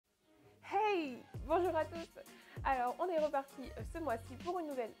Bonjour à tous. Alors on est reparti ce mois-ci pour une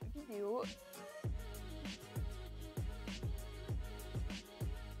nouvelle vidéo.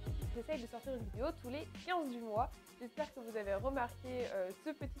 J'essaye de sortir une vidéo tous les 15 du mois. J'espère que vous avez remarqué ce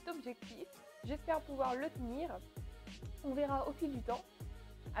petit objectif. J'espère pouvoir le tenir. On verra au fil du temps.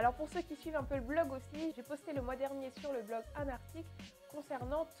 Alors pour ceux qui suivent un peu le blog aussi, j'ai posté le mois dernier sur le blog un article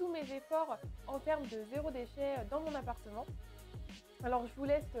concernant tous mes efforts en termes de zéro déchet dans mon appartement. Alors je vous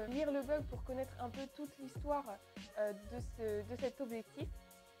laisse lire le blog pour connaître un peu toute l'histoire de cet objectif.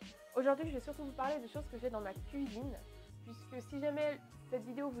 Aujourd'hui je vais surtout vous parler de choses que j'ai dans ma cuisine, puisque si jamais cette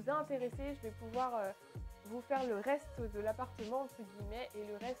vidéo vous a intéressé, je vais pouvoir vous faire le reste de l'appartement entre guillemets et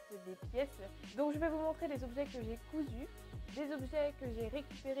le reste des pièces. Donc je vais vous montrer des objets que j'ai cousus, des objets que j'ai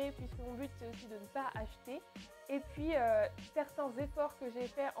récupérés puisque mon but c'est aussi de ne pas acheter, et puis certains efforts que j'ai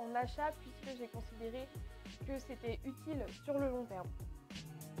fait en achat puisque j'ai considéré que c'était utile sur le long terme.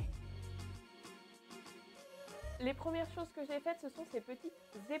 Les premières choses que j'ai faites, ce sont ces petites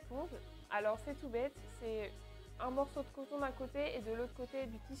éponges. Alors c'est tout bête, c'est un morceau de coton d'un côté et de l'autre côté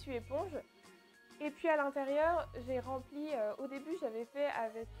du tissu éponge. Et puis à l'intérieur, j'ai rempli, au début j'avais fait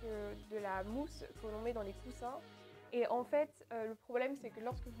avec de la mousse que l'on met dans les coussins. Et en fait, le problème c'est que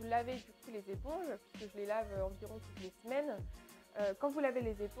lorsque vous lavez du coup les éponges, puisque je les lave environ toutes les semaines, quand vous lavez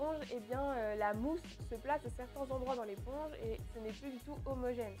les éponges, eh bien la mousse se place à certains endroits dans l'éponge et ce n'est plus du tout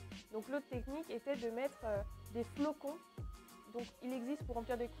homogène. Donc l'autre technique était de mettre des flocons. Donc il existe pour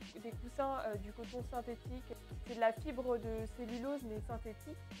remplir des coussins du coton synthétique. C'est de la fibre de cellulose mais synthétique.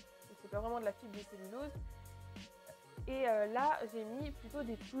 Donc c'est pas vraiment de la fibre de cellulose. Et là j'ai mis plutôt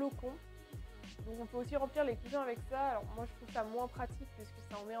des flocons. Donc on peut aussi remplir les coussins avec ça. Alors moi je trouve ça moins pratique parce que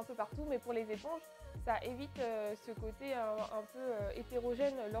ça en met un peu partout, mais pour les éponges, ça évite ce côté un peu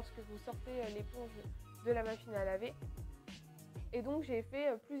hétérogène lorsque vous sortez l'éponge de la machine à laver. Et donc j'ai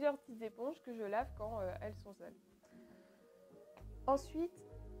fait plusieurs petites éponges que je lave quand elles sont sales. Ensuite,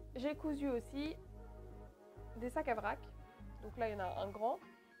 j'ai cousu aussi des sacs à vrac. Donc là il y en a un grand,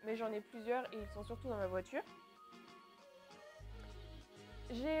 mais j'en ai plusieurs et ils sont surtout dans ma voiture.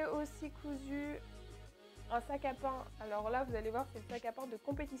 J'ai aussi cousu un sac à pain. Alors là, vous allez voir, c'est le sac à pain de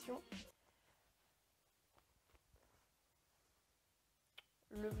compétition.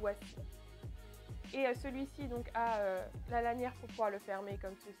 Le voici. Et celui-ci donc a la lanière pour pouvoir le fermer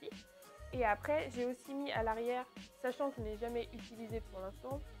comme ceci. Et après, j'ai aussi mis à l'arrière, sachant que je n'ai jamais utilisé pour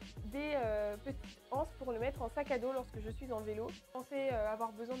l'instant, des petites anses pour le mettre en sac à dos lorsque je suis en vélo. Je pensais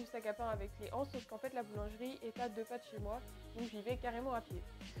avoir besoin du sac à pain avec les anses, sauf qu'en fait la boulangerie est à 2 pas de chez moi, donc j'y vais carrément à pied.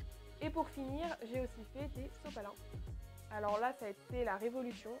 Et pour finir, j'ai aussi fait des sopalins. Alors là, ça a été la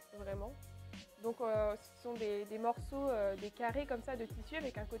révolution, vraiment. Donc ce sont des morceaux, des carrés comme ça de tissu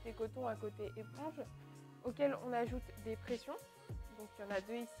avec un côté coton, un côté éponge, auxquels on ajoute des pressions. Donc il y en a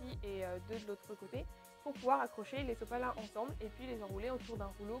 2 ici et 2 de l'autre côté, pour pouvoir accrocher les sopalins ensemble et puis les enrouler autour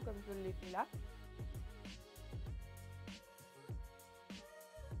d'un rouleau comme je l'ai fait là.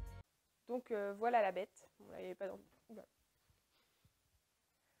 Donc voilà la bête. Bon, là, il n'y avait pas dans... Oula.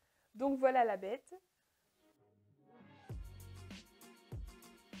 Donc voilà la bête.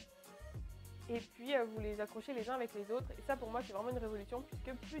 Et puis vous les accrochez les uns avec les autres. Et ça pour moi c'est vraiment une révolution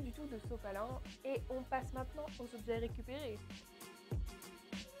puisque plus du tout de sopalin. Et on passe maintenant aux objets récupérés.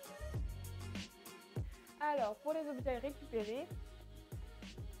 Alors pour les objets récupérés,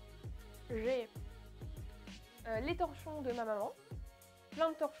 j'ai les torchons de ma maman. Plein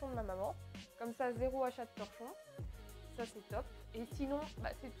de torchons de ma maman. Comme ça, zéro achat de torchons. Ça c'est top. Et sinon,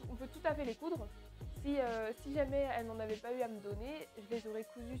 on peut tout à fait les coudre. Si jamais elle n'en avait pas eu à me donner, je les aurais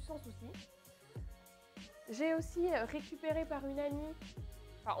cousus sans souci. J'ai aussi récupéré par une amie,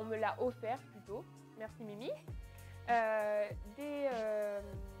 enfin on me l'a offert plutôt, merci Mimi, je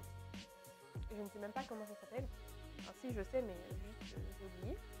ne sais même pas comment ça s'appelle, enfin si je sais mais juste j'ai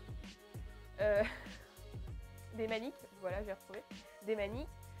oublié, des maniques, voilà j'ai retrouvé, des maniques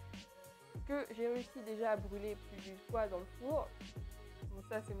que j'ai réussi déjà à brûler plus d'une fois dans le four. Bon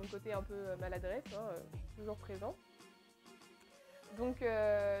ça c'est mon côté un peu maladresse, hein, toujours présent. Donc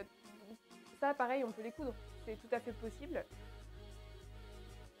ça pareil on peut les coudre, c'est tout à fait possible.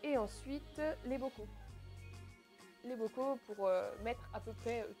 Et ensuite les bocaux. Les bocaux pour mettre à peu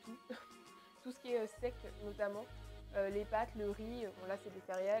près tout, tout ce qui est sec notamment, les pâtes, le riz, bon là c'est des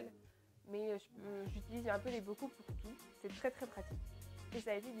céréales, mais j'utilise un peu les bocaux pour tout, c'est très très pratique. Et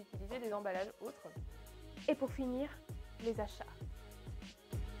ça évite d'utiliser des emballages autres. Et pour finir, les achats.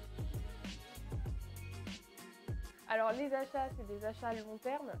 Alors les achats, c'est des achats long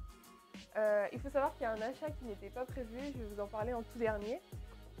terme. Il faut savoir qu'il y a un achat qui n'était pas prévu, je vais vous en parler en tout dernier.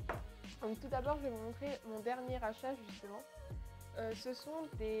 Donc tout d'abord, je vais vous montrer mon dernier achat justement. Ce sont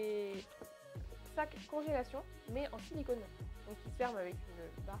des sac congélation, mais en silicone. Donc il se ferme avec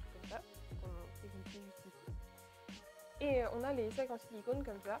une barre comme ça, qu'on fait glisser juste ici. Et on a les sacs en silicone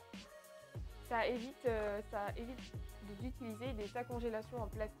comme ça. Ça évite d'utiliser des sacs congélation en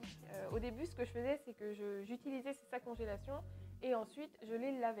plastique. Au début, ce que je faisais, c'est que j'utilisais ces sacs congélation et ensuite je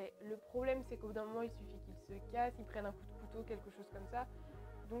les lavais. Le problème, c'est qu'au bout d'un moment, il suffit qu'ils se cassent, ils prennent un coup de couteau, quelque chose comme ça.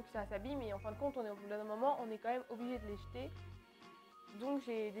 Donc ça s'abîme et en fin de compte, au bout d'un moment, on est quand même obligé de les jeter. Donc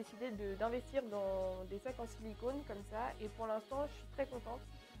j'ai décidé d'investir dans des sacs en silicone comme ça et pour l'instant, je suis très contente.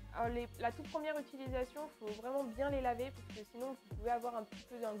 Alors la toute première utilisation, il faut vraiment bien les laver parce que sinon, vous pouvez avoir un petit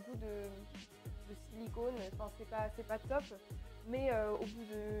peu un goût de silicone, enfin c'est pas top, mais au bout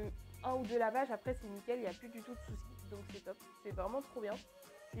de 1 ou 2 lavages, après c'est nickel, il n'y a plus du tout de soucis, donc c'est top, c'est vraiment trop bien.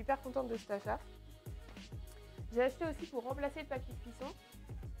 Je suis hyper contente de cet achat. J'ai acheté aussi pour remplacer le papier de cuisson,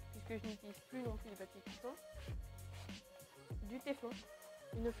 puisque je n'utilise plus non plus de papier de cuisson, du téflon,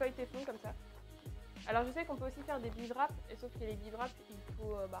 une feuille téflon comme ça. Alors je sais qu'on peut aussi faire des bivraps, sauf que les bivraps, il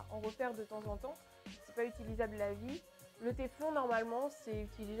faut en refaire de temps en temps, c'est pas utilisable à vie. Le téflon, normalement, c'est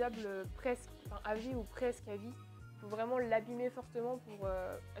utilisable presque, à vie ou presque à vie. Il faut vraiment l'abîmer fortement pour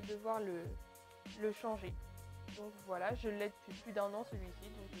devoir le changer. Donc voilà, je l'ai depuis plus d'1 an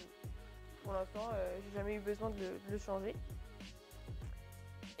celui-ci. Donc pour l'instant, j'ai jamais eu besoin de le changer.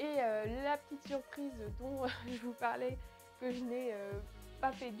 Et la petite surprise dont je vous parlais, que je n'ai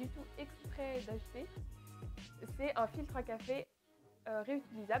pas fait du tout exprès d'acheter, c'est un filtre à café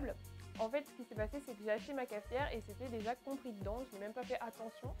réutilisable. En fait, ce qui s'est passé, c'est que j'ai acheté ma cafetière et c'était déjà compris dedans. Je n'ai même pas fait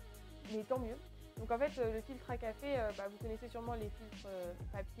attention, mais tant mieux. Donc en fait, le filtre à café, vous connaissez sûrement les filtres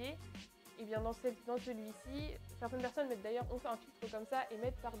papier. Et bien dans celui-ci, certaines personnes ont fait un filtre comme ça et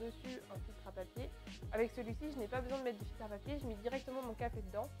mettent par-dessus un filtre à papier. Avec celui-ci, je n'ai pas besoin de mettre du filtre à papier, je mets directement mon café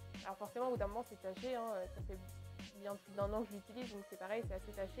dedans. Alors forcément, au bout d'un moment, c'est taché, ça fait bien plus d'1 an que je l'utilise, donc c'est pareil, c'est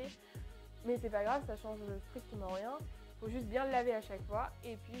assez taché. Mais c'est pas grave, ça change strictement rien. Il faut juste bien le laver à chaque fois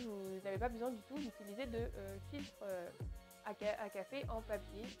et puis vous n'avez pas besoin du tout d'utiliser de filtre à café en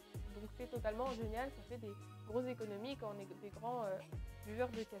papier. Donc c'est totalement génial, ça fait des grosses économies quand on est des grands buveurs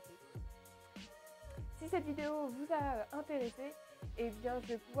de café. Si cette vidéo vous a intéressé, eh bien je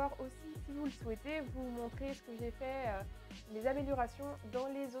vais pouvoir aussi, si vous le souhaitez, vous montrer ce que j'ai fait, les améliorations dans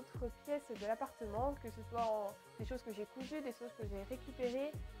les autres pièces de l'appartement, que ce soit des choses que j'ai cousues, des choses que j'ai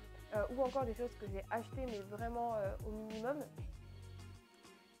récupérées, ou encore des choses que j'ai achetées mais vraiment au minimum.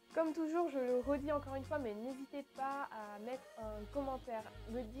 Comme toujours, je le redis encore une fois, mais n'hésitez pas à mettre un commentaire,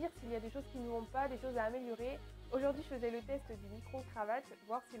 me dire s'il y a des choses qui ne vont pas, des choses à améliorer. Aujourd'hui, je faisais le test du micro-cravate,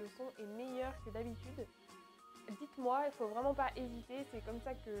 voir si le son est meilleur que d'habitude. Dites-moi, il ne faut vraiment pas hésiter, c'est comme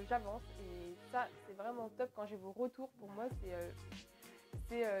ça que j'avance et ça, c'est vraiment top quand j'ai vos retours. Pour moi,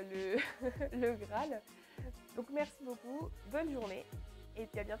 c'est le Graal. Donc merci beaucoup, bonne journée et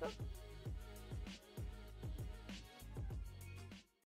puis à bientôt.